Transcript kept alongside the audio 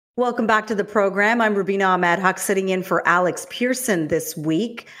Welcome back to the program. I'm Rubina Ahmed Haq, sitting in for Alex Pearson this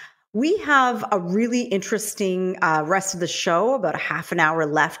week. We have a really interesting rest of the show, about a half an hour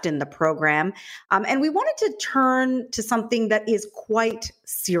left in the program. And we wanted to turn to something that is quite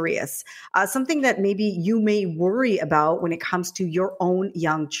serious, something that maybe you may worry about when it comes to your own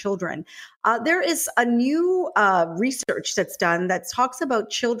young children. There is a new research that's done that talks about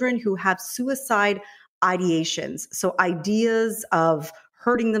children who have suicide ideations. So ideas of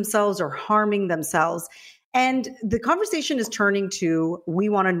hurting themselves or harming themselves. And the conversation is turning to we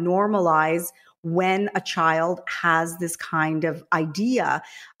want to normalize when a child has this kind of idea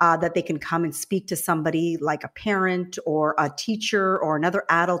that they can come and speak to somebody like a parent or a teacher or another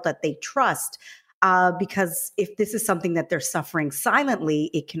adult that they trust. Because if this is something that they're suffering silently,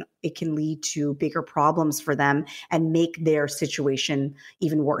 it can lead to bigger problems for them and make their situation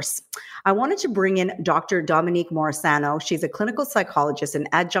even worse. I wanted to bring in Dr. Dominique Morisano. She's a clinical psychologist and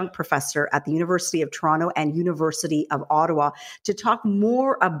adjunct professor at the University of Toronto and University of Ottawa to talk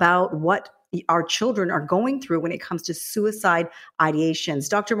more about what our children are going through when it comes to suicide ideations.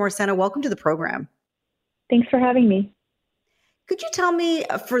 Dr. Morisano, welcome to the program. Thanks for having me. Could you tell me,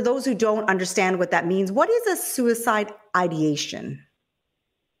 for those who don't understand what that means, what is a suicide ideation?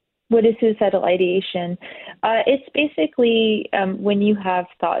 What is suicidal ideation? It's basically when you have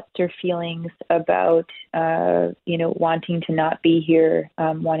thoughts or feelings about, wanting to not be here,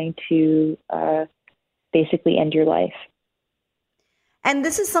 wanting to basically end your life. And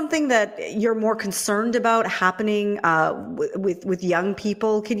this is something that you're more concerned about happening with young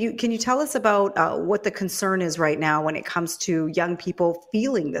people. Can you tell us about what the concern is right now when it comes to young people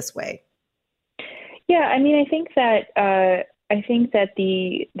feeling this way? Yeah, I mean, I think that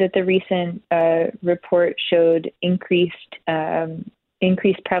the recent report showed increased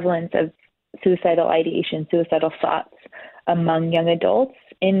prevalence of suicidal ideation, suicidal thoughts among young adults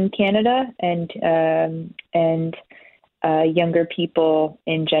in Canada and younger people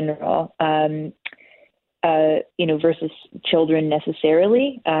in general, versus children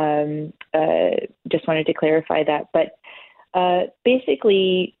necessarily. Just wanted to clarify that. But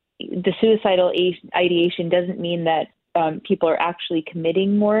basically, the suicidal ideation doesn't mean that people are actually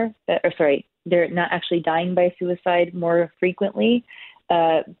committing more, they're not actually dying by suicide more frequently,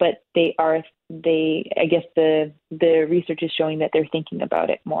 but I guess the research is showing that they're thinking about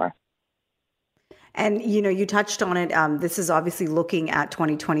it more. And, you touched on it. This is obviously looking at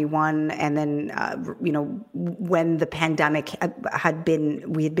 2021 and then, when the pandemic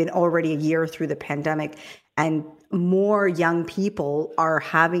we had been already a year through the pandemic and more young people are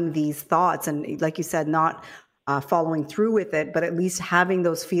having these thoughts. And like you said, not following through with it, but at least having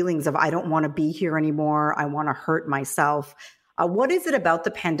those feelings of, I don't want to be here anymore. I want to hurt myself. What is it about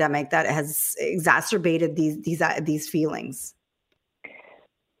the pandemic that has exacerbated these feelings?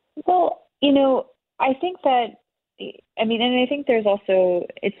 Well, I think there's also,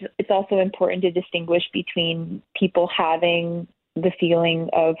 it's also important to distinguish between people having the feeling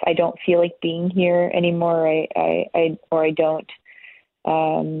of, I don't feel like being here anymore, or I don't,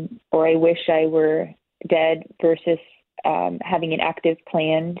 or I wish I were dead, versus having an active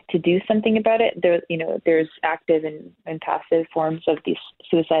plan to do something about it. There's active and passive forms of this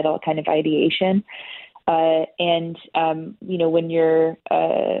suicidal kind of ideation. When you're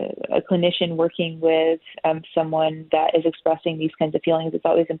a clinician working with someone that is expressing these kinds of feelings, it's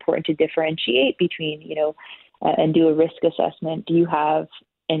always important to differentiate between, and do a risk assessment. Do you have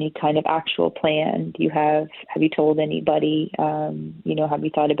any kind of actual plan? Have you told anybody? Have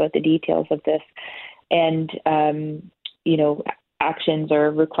you thought about the details of this? And, actions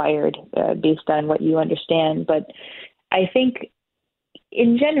are required based on what you understand. But I think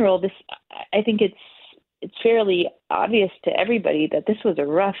in general, I think it's fairly obvious to everybody that this was a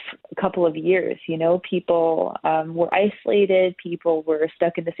rough couple of years. People were isolated, people were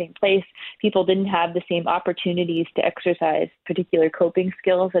stuck in the same place, people didn't have the same opportunities to exercise particular coping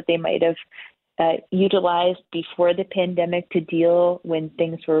skills that they might have utilized before the pandemic to deal when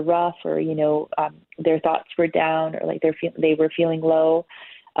things were rough, or their thoughts were down, or like they were feeling low.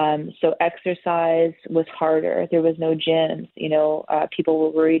 So exercise was harder. There was no gyms. People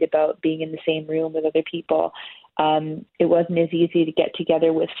were worried about being in the same room with other people. It wasn't as easy to get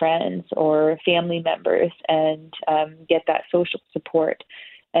together with friends or family members and get that social support.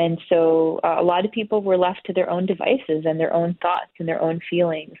 And so a lot of people were left to their own devices and their own thoughts and their own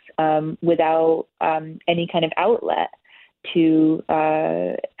feelings without any kind of outlet to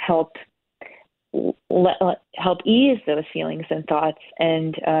help ease those feelings and thoughts.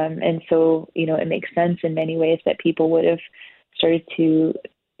 And so, it makes sense in many ways that people would have started to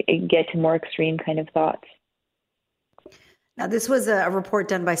get to more extreme kind of thoughts. Now, this was a report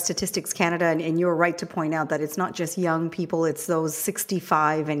done by Statistics Canada, and you were right to point out that it's not just young people, it's those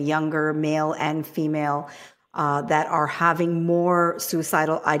 65 and younger, male and female, that are having more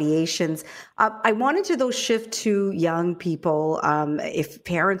suicidal ideations. I wanted to, though, shift to young people. If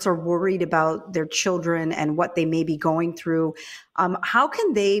parents are worried about their children and what they may be going through, how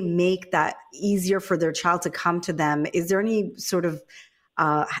can they make that easier for their child to come to them? Is there any sort of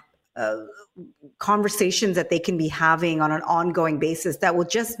conversations that they can be having on an ongoing basis that will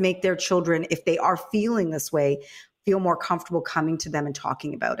just make their children, if they are feeling this way, feel more comfortable coming to them and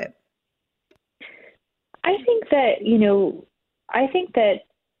talking about it? I think that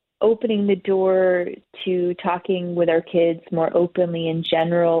opening the door to talking with our kids more openly in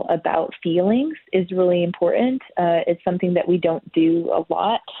general about feelings is really important. It's something that we don't do a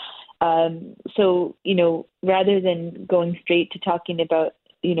lot. So, rather than going straight to talking about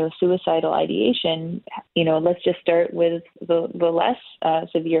suicidal ideation, let's just start with the less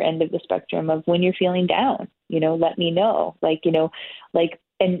severe end of the spectrum of when you're feeling down, let me know,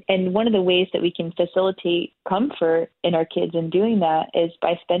 and one of the ways that we can facilitate comfort in our kids in doing that is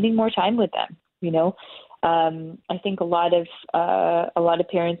by spending more time with them. I think a lot of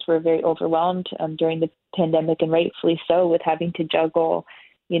parents were very overwhelmed during the pandemic, and rightfully so, with having to juggle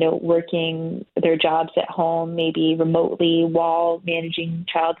working their jobs at home, maybe remotely, while managing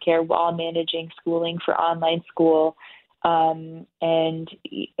childcare, while managing schooling for online school. And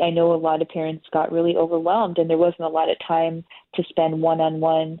I know a lot of parents got really overwhelmed, and there wasn't a lot of time to spend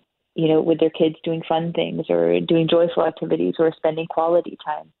one-on-one, with their kids doing fun things or doing joyful activities or spending quality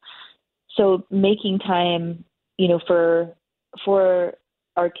time. So making time, for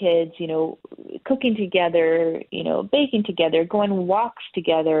our kids, cooking together, baking together, going on walks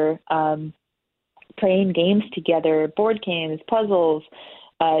together, playing games together, board games, puzzles,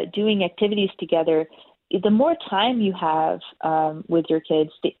 doing activities together. The more time you have with your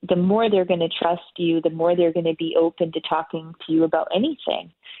kids, the more they're going to trust you, the more they're going to be open to talking to you about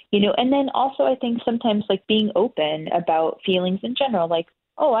anything, And then also, I think sometimes being open about feelings in general,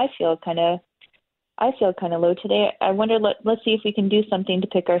 oh, I feel kind of low today. I wonder, let's see if we can do something to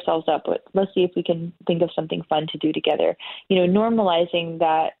pick ourselves up. Let's see if we can think of something fun to do together. Normalizing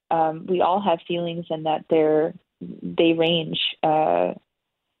that we all have feelings and that they range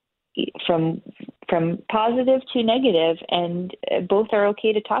from positive to negative, and both are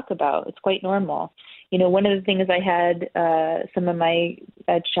okay to talk about. It's quite normal. One of the things I had some of my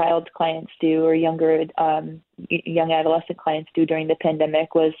child clients do, or younger young adolescent clients do during the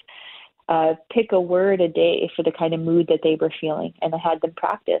pandemic, was pick a word a day for the kind of mood that they were feeling. And I had them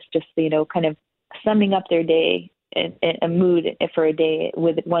practice just, kind of summing up their day, a mood for a day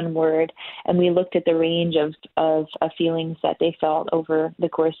with one word. And we looked at the range of feelings that they felt over the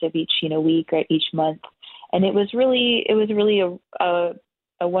course of each, week or each month. And it was really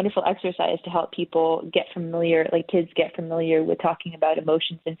a wonderful exercise to help people get familiar, kids get familiar with talking about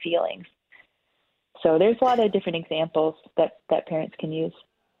emotions and feelings. So there's a lot of different examples that parents can use.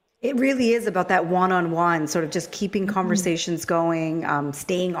 It really is about that one-on-one, sort of just keeping conversations going,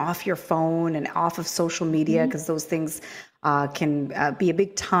 staying off your phone and off of social media, because those things can be a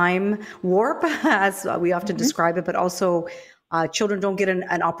big time warp, as we often describe it. But also, children don't get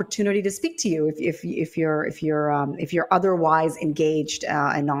an opportunity to speak to you if you're otherwise engaged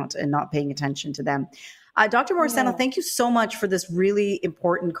and not paying attention to them. Dr. Morisano, thank you so much for this really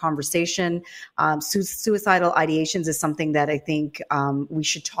important conversation. Suicidal ideations is something that I think we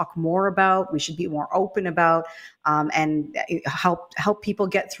should talk more about. We should be more open about, and help people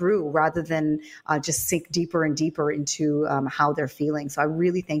get through, rather than just sink deeper and deeper into how they're feeling. So I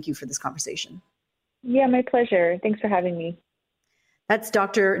really thank you for this conversation. Yeah, my pleasure. Thanks for having me. That's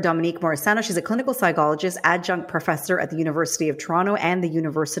Dr. Dominique Morisano. She's a clinical psychologist, adjunct professor at the University of Toronto and the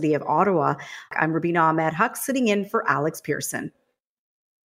University of Ottawa. I'm Rubina Ahmed Huq, sitting in for Alex Pearson.